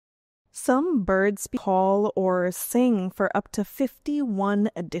Some birds call or sing for up to 51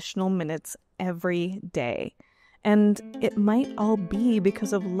 additional minutes every day. And it might all be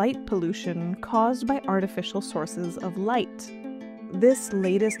because of light pollution caused by artificial sources of light. This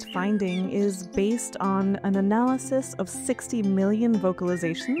latest finding is based on an analysis of 60 million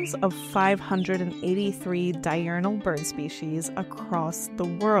vocalizations of 583 diurnal bird species across the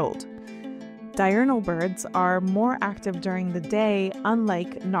world. Diurnal birds are more active during the day,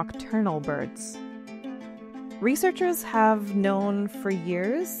 unlike nocturnal birds. Researchers have known for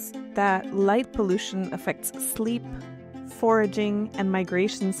years that light pollution affects sleep, foraging, and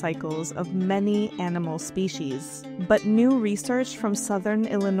migration cycles of many animal species. But new research from Southern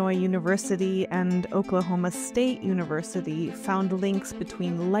Illinois University and Oklahoma State University found links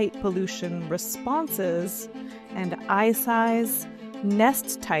between light pollution responses and eye size,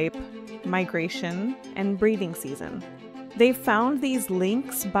 nest type, migration, and breeding season. They found these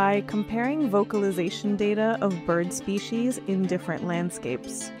links by comparing vocalization data of bird species in different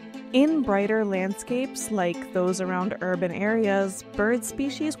landscapes. In brighter landscapes, like those around urban areas, bird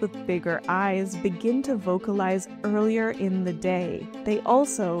species with bigger eyes begin to vocalize earlier in the day. They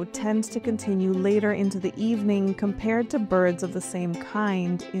also tend to continue later into the evening compared to birds of the same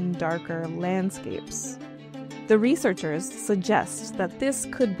kind in darker landscapes. The researchers suggest that this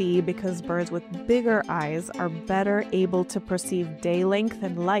could be because birds with bigger eyes are better able to perceive day length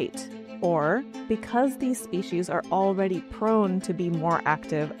and light, or because these species are already prone to be more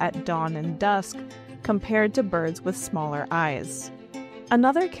active at dawn and dusk compared to birds with smaller eyes.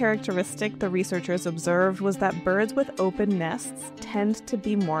 Another characteristic the researchers observed was that birds with open nests tend to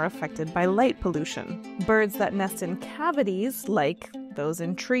be more affected by light pollution. Birds that nest in cavities, like those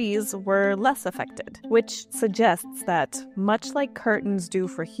in trees, were less affected, which suggests that, much like curtains do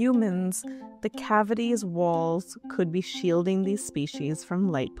for humans, the cavity's walls could be shielding these species from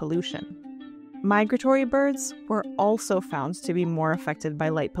light pollution. Migratory birds were also found to be more affected by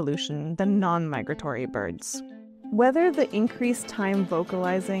light pollution than non-migratory birds. Whether the increased time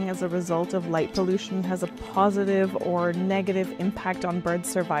vocalizing as a result of light pollution has a positive or negative impact on bird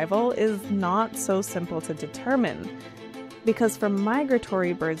survival is not so simple to determine, because for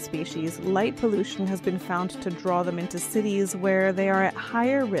migratory bird species, light pollution has been found to draw them into cities where they are at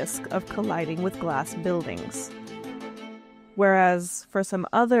higher risk of colliding with glass buildings. Whereas for some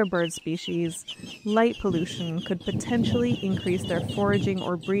other bird species, light pollution could potentially increase their foraging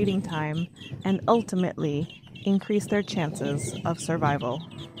or breeding time and ultimately increase their chances of survival.